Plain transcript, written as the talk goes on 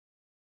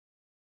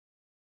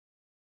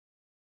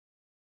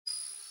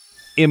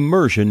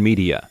Immersion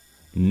media,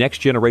 next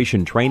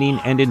generation training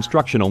and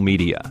instructional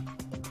media.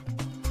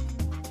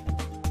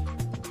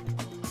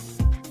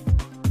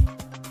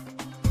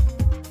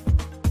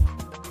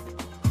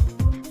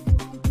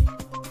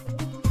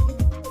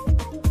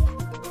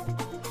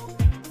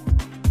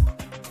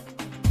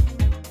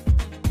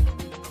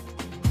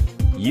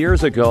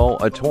 Years ago,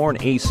 a torn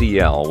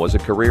ACL was a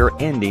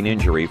career-ending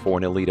injury for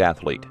an elite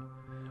athlete.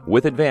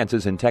 With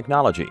advances in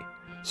technology,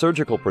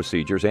 surgical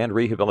procedures, and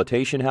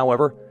rehabilitation,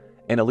 however,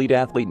 an elite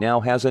athlete now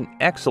has an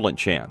excellent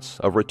chance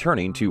of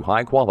returning to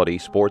high-quality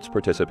sports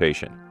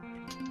participation.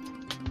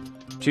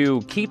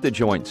 To keep the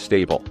joint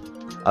stable,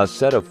 a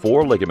set of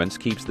 4 ligaments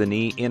keeps the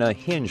knee in a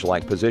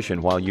hinge-like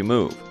position while you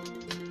move.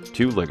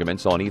 2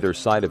 ligaments on either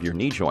side of your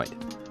knee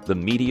joint, the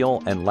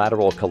medial and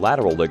lateral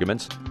collateral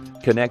ligaments,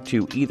 connect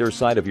to either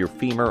side of your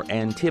femur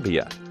and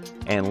tibia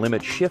and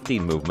limit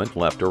shifting movement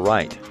left or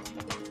right.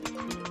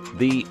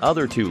 The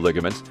other 2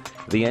 ligaments,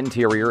 the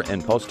anterior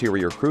and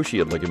posterior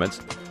cruciate ligaments,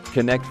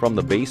 connect from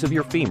the base of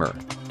your femur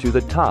to the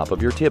top of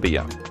your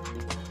tibia.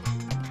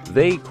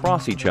 They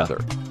cross each other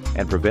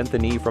and prevent the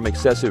knee from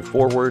excessive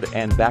forward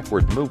and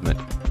backward movement,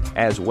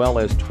 as well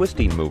as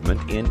twisting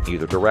movement in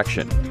either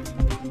direction.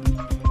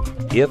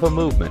 If a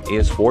movement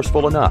is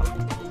forceful enough,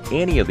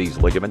 any of these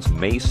ligaments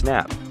may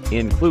snap,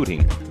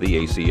 including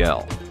the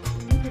ACL.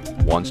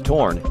 Once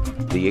torn,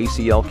 the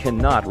ACL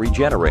cannot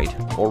regenerate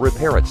or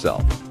repair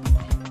itself.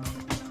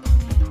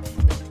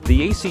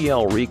 The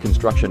ACL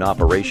reconstruction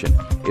operation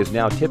is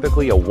now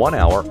typically a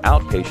 1-hour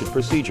outpatient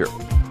procedure,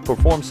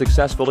 performed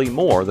successfully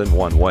more than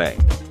one way.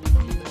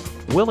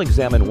 We'll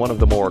examine one of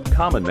the more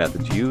common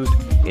methods used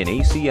in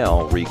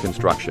ACL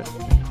reconstruction.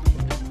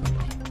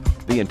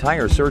 The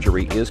entire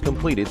surgery is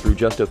completed through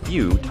just a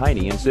few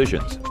tiny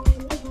incisions.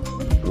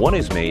 One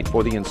is made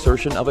for the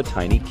insertion of a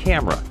tiny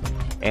camera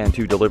and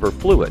to deliver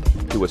fluid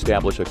to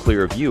establish a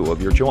clear view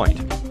of your joint.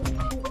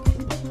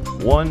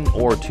 1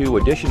 or 2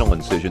 additional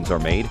incisions are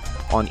made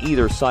on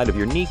either side of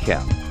your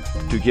kneecap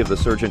to give the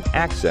surgeon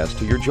access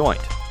to your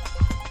joint.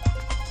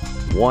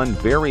 1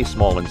 very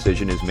small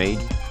incision is made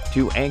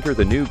to anchor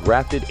the new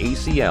grafted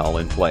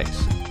ACL in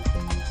place.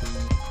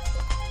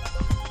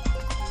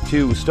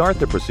 To start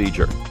the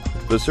procedure,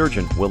 the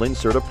surgeon will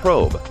insert a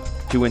probe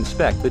to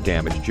inspect the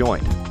damaged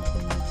joint.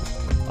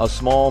 A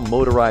small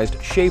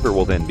motorized shaver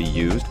will then be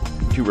used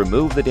to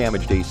remove the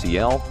damaged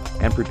ACL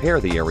and prepare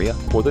the area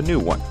for the new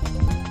one.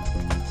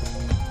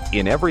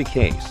 In every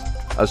case,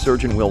 a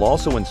surgeon will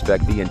also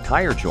inspect the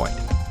entire joint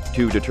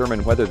to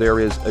determine whether there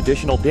is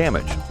additional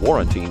damage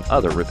warranting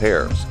other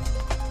repairs.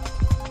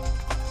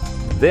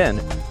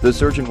 Then, the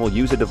surgeon will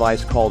use a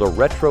device called a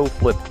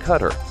retro-flip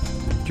cutter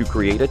to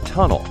create a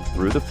tunnel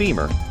through the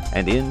femur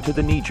and into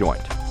the knee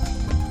joint.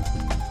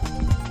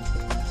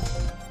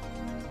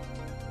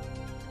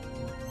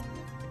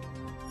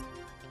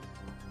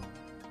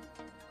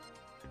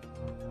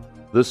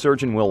 The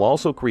surgeon will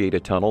also create a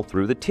tunnel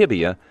through the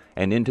tibia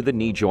and into the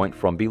knee joint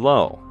from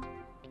below.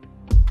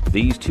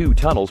 These 2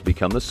 tunnels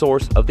become the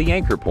source of the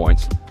anchor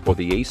points for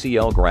the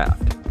ACL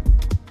graft.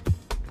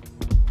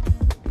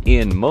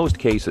 In most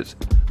cases,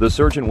 the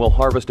surgeon will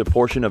harvest a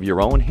portion of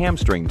your own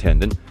hamstring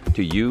tendon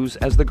to use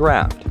as the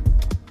graft.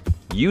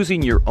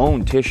 Using your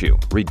own tissue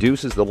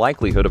reduces the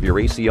likelihood of your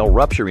ACL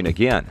rupturing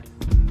again,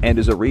 and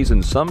is a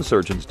reason some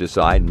surgeons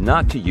decide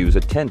not to use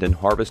a tendon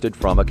harvested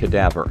from a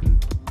cadaver.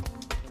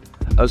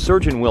 A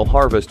surgeon will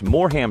harvest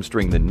more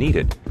hamstring than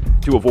needed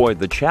to avoid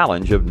the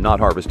challenge of not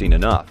harvesting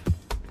enough.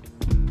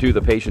 To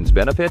the patient's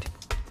benefit,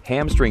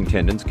 hamstring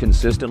tendons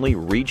consistently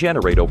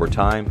regenerate over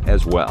time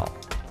as well.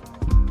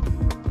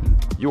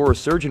 Your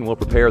surgeon will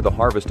prepare the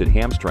harvested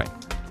hamstring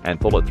and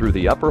pull it through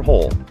the upper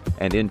hole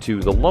and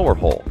into the lower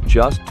hole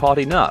just taut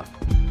enough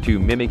to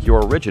mimic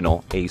your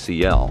original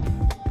ACL.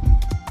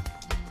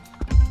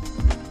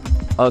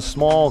 A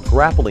small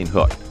grappling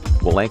hook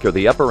will anchor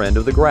the upper end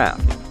of the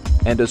graft,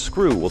 and a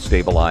screw will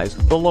stabilize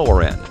the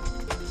lower end.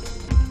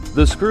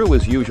 The screw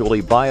is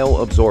usually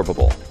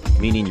bioabsorbable,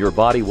 meaning your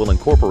body will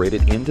incorporate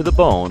it into the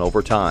bone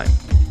over time.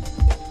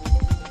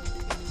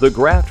 The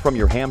graft from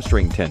your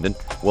hamstring tendon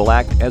will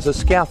act as a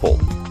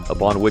scaffold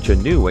upon which a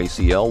new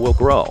ACL will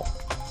grow.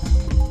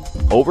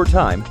 Over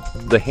time,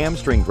 the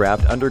hamstring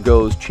graft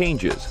undergoes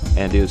changes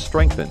and is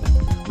strengthened,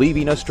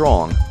 leaving a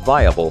strong,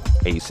 viable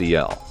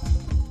ACL.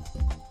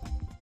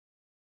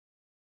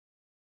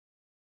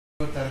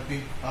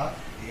 Physiotherapy or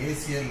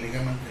ACL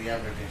ligament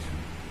rehabilitation.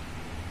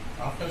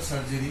 After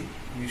surgery,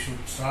 we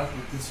should start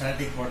with the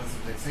static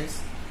quadriceps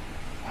exercise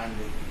and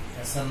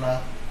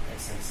SLR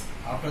exercise.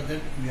 After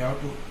that, we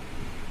have to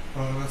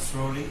progress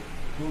slowly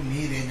to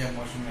knee range of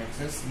motion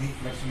exercise, knee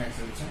flexion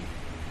extension,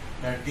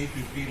 30,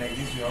 50 like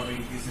this. We have to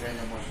increase range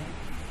of motion,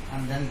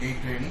 and then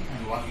gait training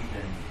and walking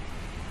training.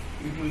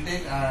 It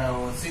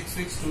will take 6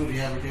 weeks to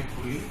rehabilitate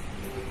fully.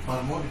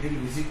 For more detail,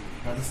 visit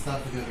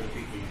Bethesda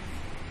Physiotherapy Clinic.